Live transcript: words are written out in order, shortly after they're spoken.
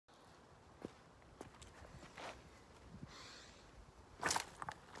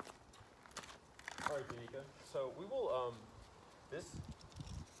Unica. So we will, this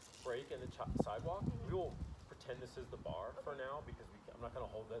break in the sidewalk, we will pretend this is the bar for now because I'm not going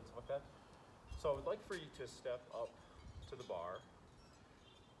to hold that and stuff like that. So I would like for you to step up to the bar,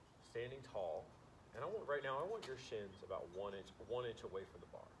 standing tall, and right now I want your shins about 1 inch away from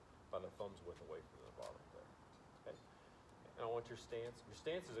the bar, about a thumb's width away from the bar right there. Okay. And I want your stance. Your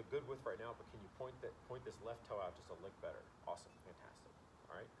stance is a good width right now, but can you point this left toe out just a lick better? Awesome, fantastic.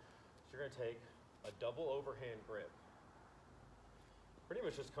 All right. So you're going to take a double overhand grip. Pretty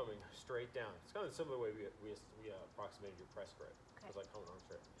much just coming straight down. It's kind of a similar way we approximated your press grip. Okay. It's like coming arm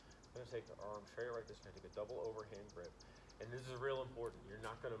straight. I'm going to take the arm straight like this. You're going to take a double overhand grip. And this is real important. You're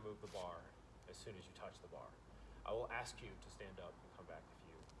not going to move the bar as soon as you touch the bar. I will ask you to stand up and come back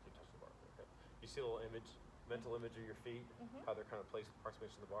if you touch the bar. Okay. You see a little mental image of your feet, how they're kind of placed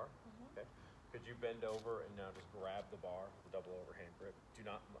approximation of the bar. Okay. Could you bend over and now just grab the bar with a double overhand grip?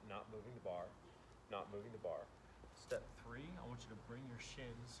 Not moving the bar, not moving the bar. Step 3, I want you to bring your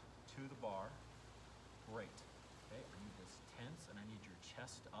shins to the bar. Great. Okay, I need this tense and I need your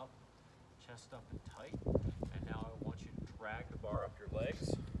chest up and tight. And now I want you to drag the bar up your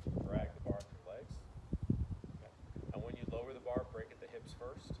legs. Drag the bar up your legs. Okay. And when you lower the bar, break at the hips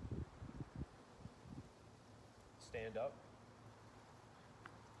first. Stand up.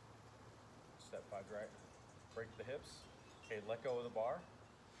 Step 5, drag. Break at the hips. Okay, let go of the bar.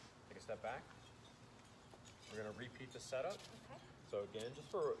 Take a step back. We're going to repeat the setup. Okay. So again,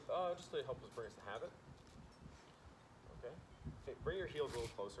 just to help us bring us to habit. Okay. Bring your heels a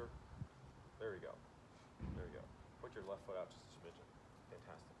little closer. There we go. There we go. Put your left foot out just a smidgen.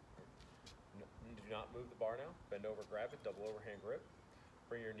 Fantastic. Do not move the bar now. Bend over, grab it, double overhand grip.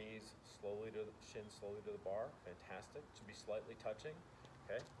 Bring your knees shins slowly to the bar. Fantastic. Should be slightly touching.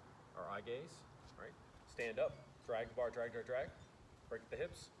 Okay. Our eye gaze. All right. Stand up. Drag the bar. Drag, drag, drag. Break the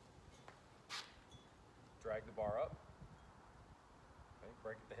hips. Drag the bar up. Okay,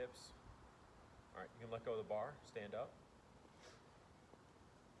 break at the hips. All right, you can let go of the bar, stand up.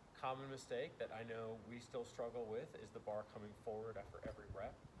 Common mistake that I know we still struggle with is the bar coming forward after every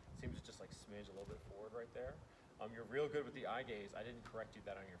rep. Seems to just like smidge a little bit forward right there. You're real good with the eye gaze. I didn't correct you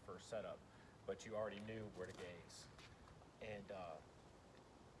that on your first setup, but you already knew where to gaze. And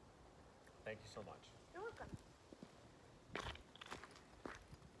thank you so much. You're welcome.